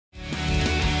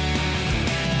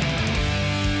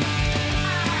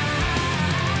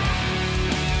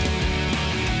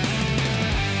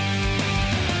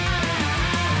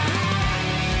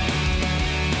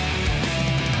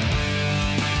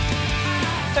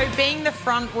So being the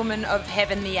front woman of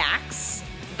Heaven the Axe,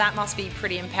 that must be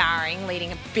pretty empowering,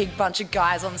 leading a big bunch of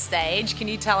guys on stage. Can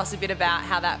you tell us a bit about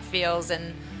how that feels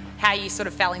and how you sort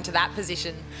of fell into that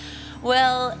position?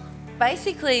 Well,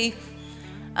 basically,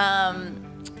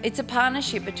 it's a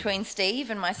partnership between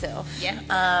Steve and myself. Yeah.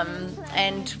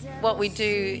 And what we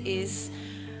do is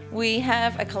we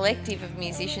have a collective of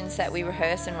musicians that we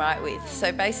rehearse and write with.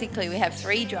 So basically we have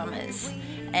 3 drummers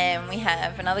and we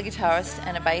have another guitarist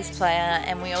and a bass player,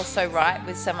 and we also write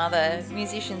with some other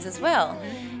musicians as well.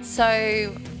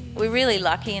 So we're really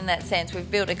lucky in that sense.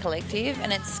 We've built a collective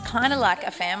and it's kind of like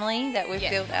a family that we've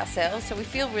built ourselves. So we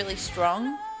feel really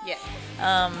strong. Yeah.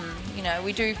 You know,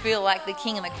 we do feel like the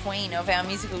king and the queen of our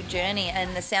musical journey,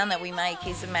 and the sound that we make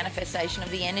is a manifestation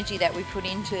of the energy that we put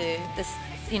into this,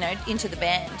 you know, into the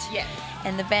band. Yeah.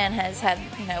 And the band has had,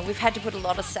 you know, we've had to put a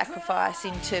lot of sacrifice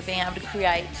into being able to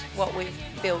create what we've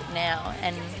built now,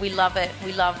 and we love it.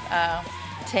 We love our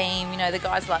team, you know, the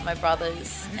guys like my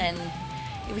brothers, and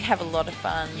we have a lot of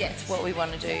fun. Yes. It's what we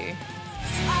want to do.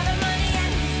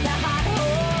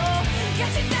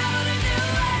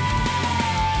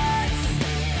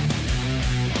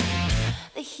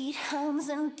 The heat hums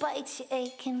and bites your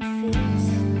aching feet.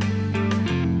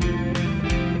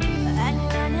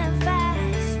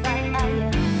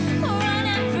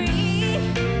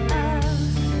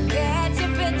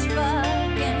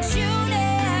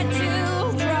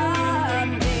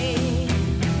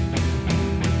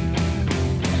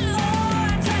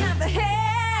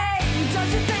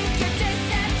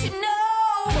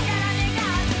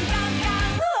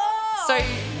 So,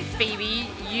 Phoebe,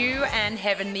 you and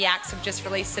Heaven the Axe have just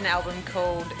released an album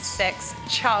called Sex,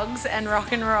 Chugs and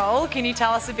Rock and Roll. Can you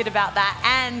tell us a bit about that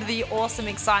and the awesome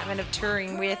excitement of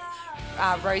touring with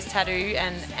Rose Tattoo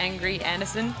and Angry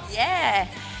Anderson? Yeah.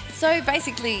 So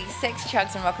basically, Sex,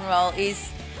 Chugs and Rock and Roll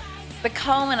is the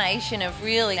culmination of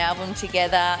really an album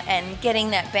together and getting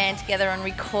that band together and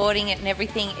recording it and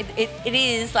everything. It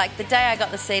is like the day I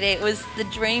got the CD, it was the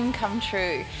dream come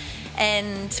true.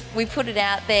 And we put it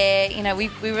out there, you know, we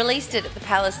released it at the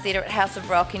Palace Theatre at House of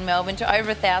Rock in Melbourne to over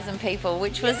 1,000 people,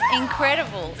 which was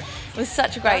incredible. It was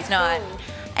such a great night. Cool.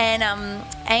 And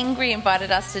Angry invited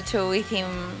us to tour with him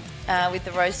with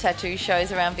the Rose Tattoo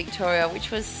shows around Victoria, which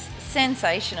was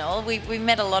sensational. We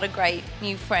met a lot of great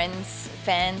new friends,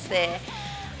 fans there.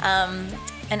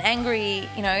 And Angry,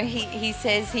 you know, he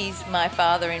says he's my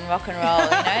father in rock and roll, you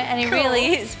know, and he Cool. really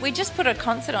is. We just put a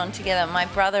concert on together, my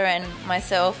brother and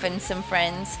myself and some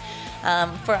friends,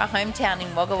 for our hometown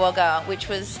in Wagga Wagga, which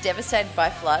was devastated by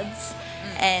floods.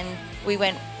 And we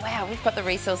went, wow, we've got the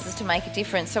resources to make a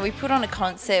difference. So we put on a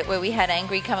concert where we had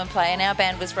Angry come and play, and our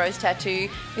band was Rose Tattoo.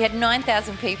 We had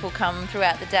 9,000 people come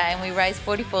throughout the day, and we raised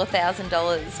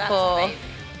 $44,000 for amazing.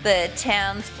 the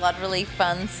town's flood relief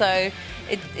fund. So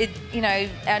it you know,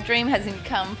 our dream hasn't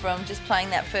come from just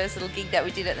playing that first little gig that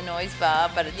we did at the Noise Bar,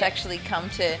 but it's actually come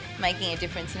to making a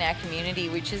difference in our community,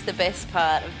 which is the best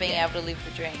part of being able to live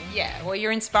the dream. Yeah, well,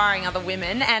 you're inspiring other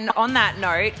women. And on that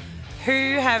note,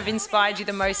 who have inspired you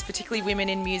the most, particularly women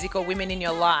in music or women in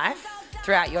your life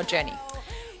throughout your journey?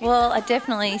 Well, I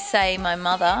definitely say my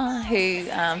mother, who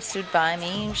stood by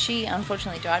me. She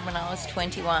unfortunately died when I was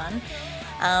 21.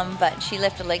 But she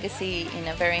left a legacy in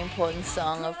a very important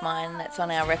song of mine that's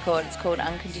on our record. It's called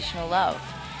Unconditional Love.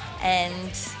 And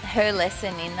her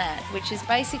lesson in that, which is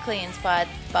basically inspired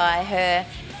by her,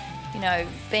 you know,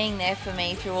 being there for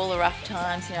me through all the rough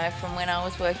times, you know, from when I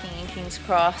was working in King's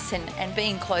Cross and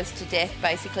being close to death,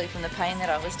 basically, from the pain that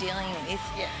I was dealing with.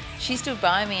 Yeah. She stood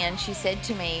by me and she said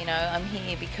to me, you know, I'm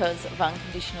here because of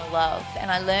unconditional love. And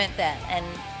I learnt that. And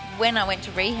when I went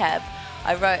to rehab,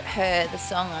 I wrote her the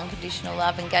song Unconditional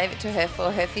Love and gave it to her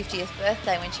for her 50th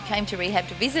birthday when she came to rehab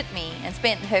to visit me, and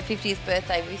spent her 50th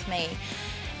birthday with me.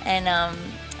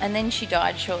 And then she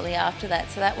died shortly after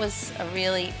that. So that was a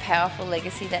really powerful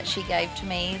legacy that she gave to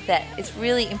me, that it's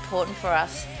really important for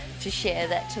us to share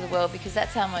that to the world, because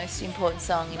that's our most important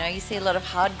song. You know, you see a lot of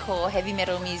hardcore heavy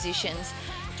metal musicians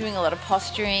doing a lot of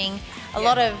posturing, a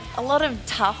lot of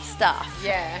tough stuff.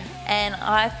 Yeah. And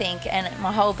I think, and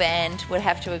my whole band would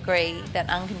have to agree, that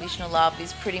Unconditional Love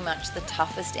is pretty much the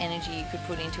toughest energy you could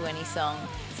put into any song.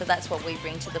 So that's what we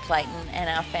bring to the plate, and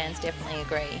our fans definitely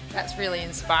agree. That's really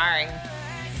inspiring.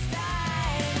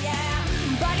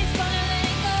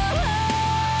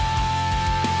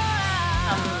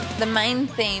 The main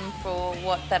theme for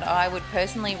what that I would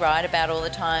personally write about all the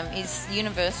time is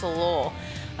universal law.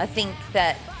 I think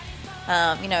that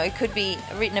you know, it could be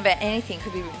written about anything. It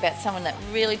could be about someone that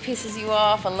really pisses you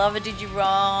off, a lover did you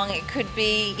wrong. It could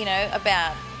be, you know,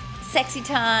 about sexy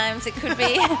times. It could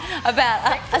be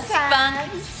about a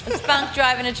spunk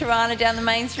driving a Tirana down the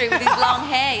main street with his long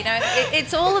hair. You know,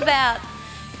 it's all about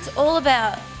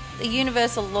the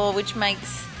universal law which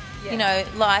makes you know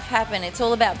life happen. It's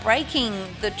all about breaking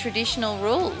the traditional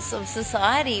rules of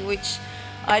society, which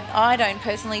I don't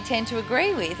personally tend to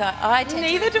agree with.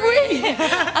 Neither do we.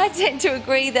 I tend to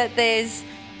agree that there's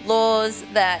laws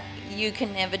that you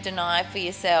can never deny for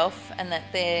yourself, and that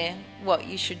they're what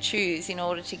you should choose in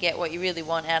order to get what you really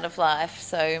want out of life.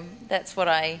 So that's what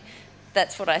I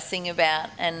sing about,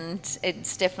 and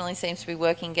it definitely seems to be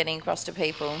working, getting across to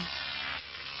people.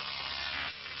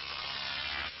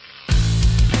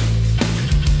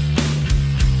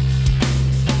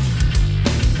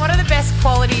 What are the best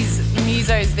qualities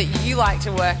musos that you like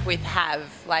to work with have?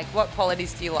 Like, what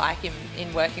qualities do you like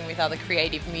in working with other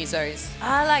creative musos?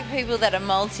 I like people that are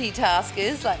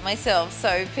multitaskers like myself,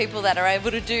 so people that are able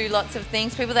to do lots of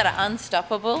things, people that are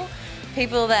unstoppable,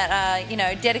 people that are, you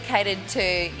know, dedicated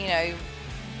to, you know,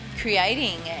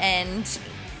 creating and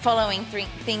following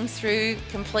things through,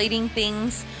 completing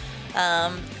things,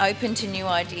 open to new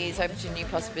ideas, open to new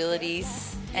possibilities.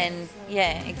 And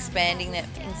expanding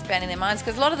their minds,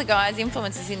 because a lot of the guys'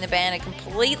 influences in the band are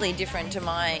completely different to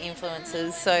my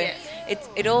influences. So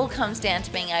it all comes down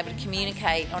to being able to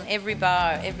communicate on every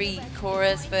bar, every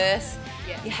chorus, verse.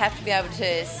 You have to be able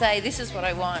to say, this is what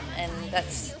I want, and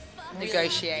that's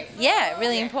negotiate.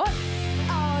 Really important.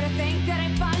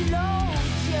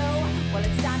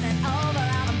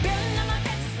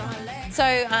 So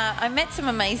I met some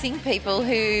amazing people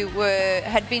who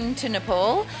had been to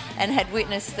Nepal and had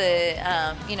witnessed the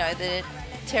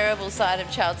terrible side of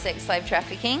child sex slave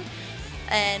trafficking,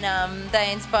 and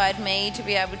they inspired me to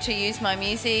be able to use my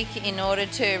music in order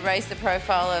to raise the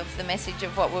profile of the message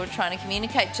of what we were trying to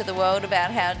communicate to the world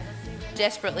about how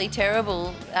desperately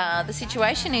terrible the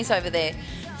situation is over there.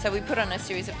 So we put on a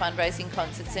series of fundraising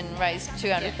concerts and raised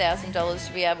 $200,000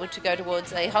 to be able to go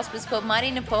towards a hospice called Mighty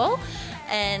Nepal,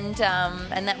 and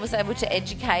that was able to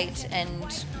educate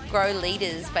and grow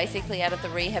leaders basically out of the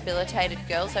rehabilitated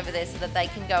girls over there, so that they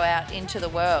can go out into the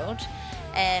world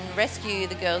and rescue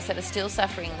the girls that are still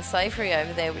suffering the slavery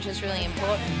over there, which is really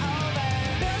important.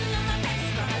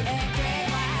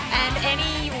 And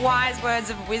any wise words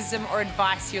of wisdom or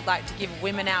advice you'd like to give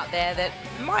women out there that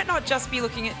might not just be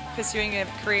looking at pursuing a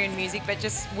career in music, but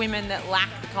just women that lack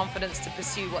the confidence to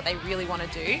pursue what they really want to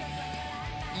do?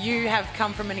 You have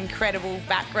come from an incredible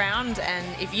background, and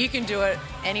if you can do it,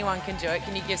 anyone can do it.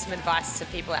 Can you give some advice to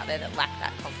people out there that lack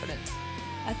that confidence?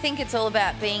 I think it's all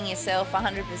about being yourself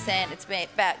 100%. It's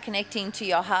about connecting to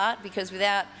your heart, because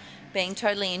without being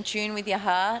totally in tune with your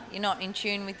heart, you're not in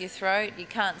tune with your throat, you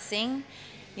can't sing.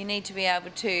 You need to be able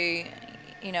to,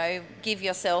 you know, give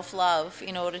yourself love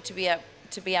in order to be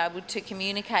able to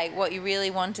communicate what you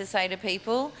really want to say to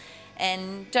people.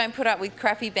 And don't put up with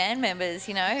crappy band members,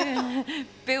 you know.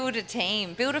 Build a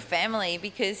team, build a family,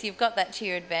 because you've got that to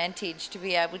your advantage to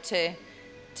be able to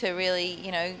really,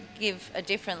 you know, give a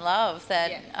different love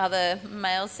that other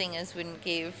male singers wouldn't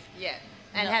give. Yeah.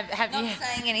 And have you... Not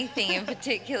saying anything in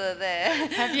particular there.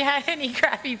 Have you had any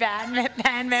crappy band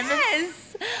members?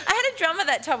 Yes. I had a drummer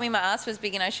that told me my ass was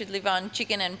big and I should live on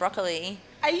chicken and broccoli.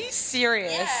 Are you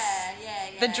serious? Yeah.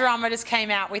 The drummer just came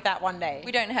out with that one day?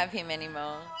 We don't have him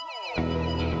anymore.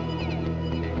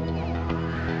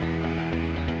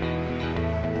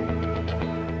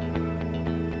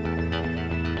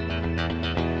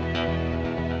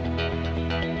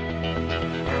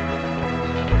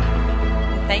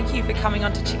 Thank you for coming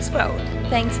on to Chicks World.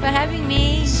 Thanks for having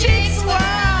me. Chicks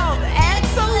World!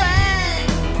 Excellent!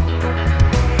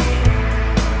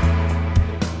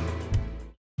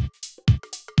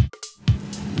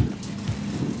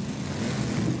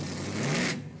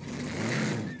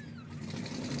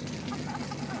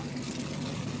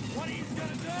 What are you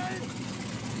gonna do?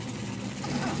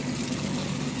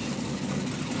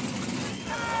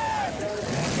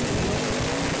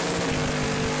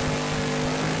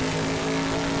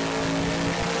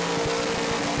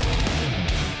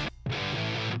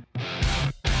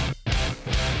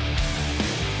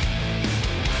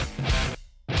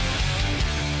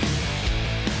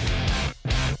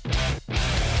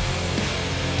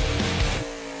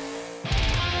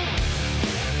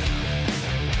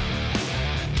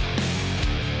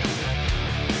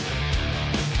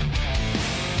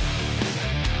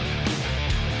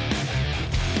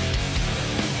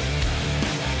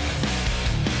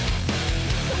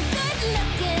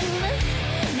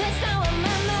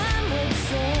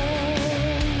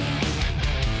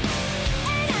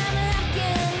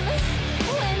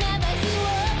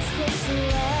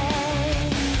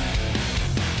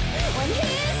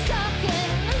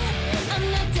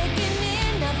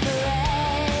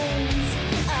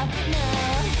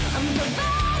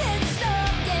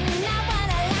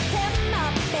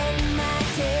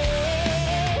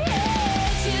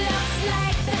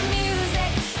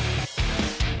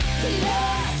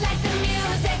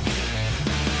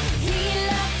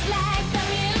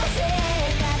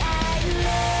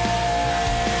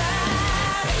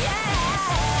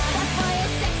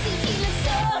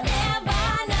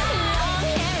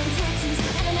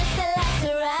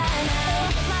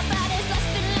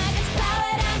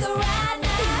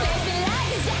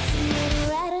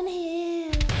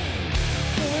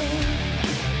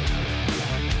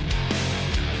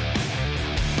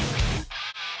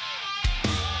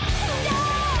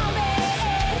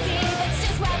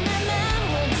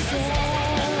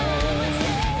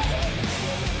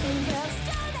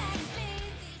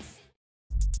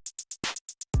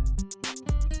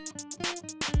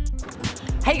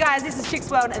 Hey guys, this is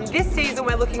Chicks World, and this season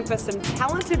we're looking for some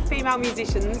talented female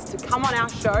musicians to come on our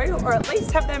show, or at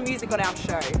least have their music on our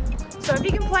show. So if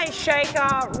you can play shaker,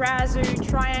 razoo,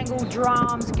 triangle,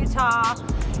 drums, guitar,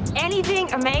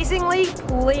 anything amazingly,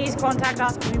 please contact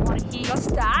us because we want to hear your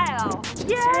style.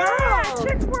 Yeah,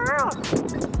 Chicks World.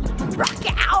 Rock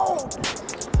out.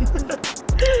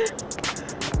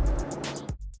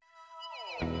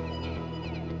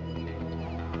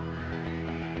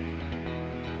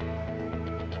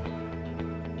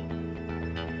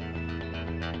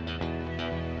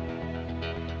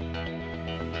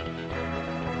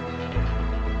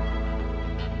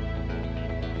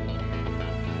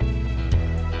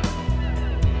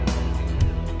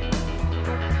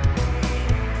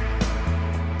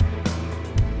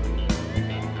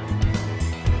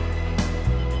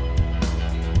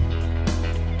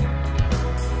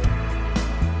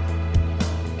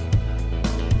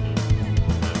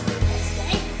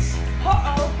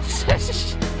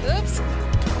 Oops.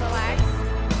 Relax.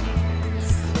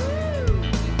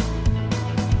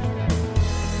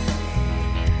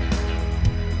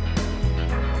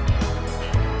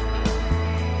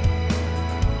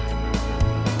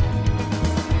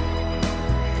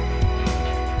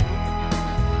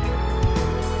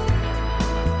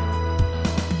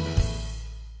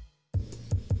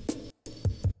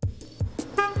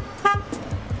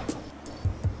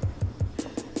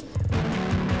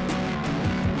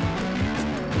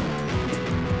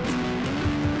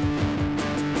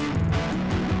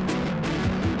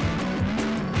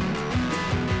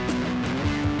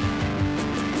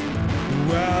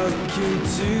 Welcome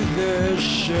to the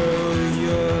show,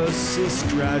 you're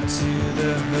subscribed to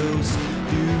the host,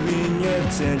 doing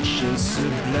attention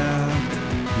sublime,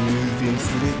 moving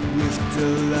slick with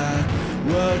delight,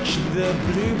 watch the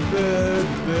bluebird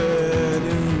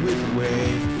birding with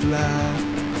wave fly,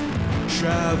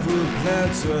 travel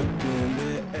plants up in the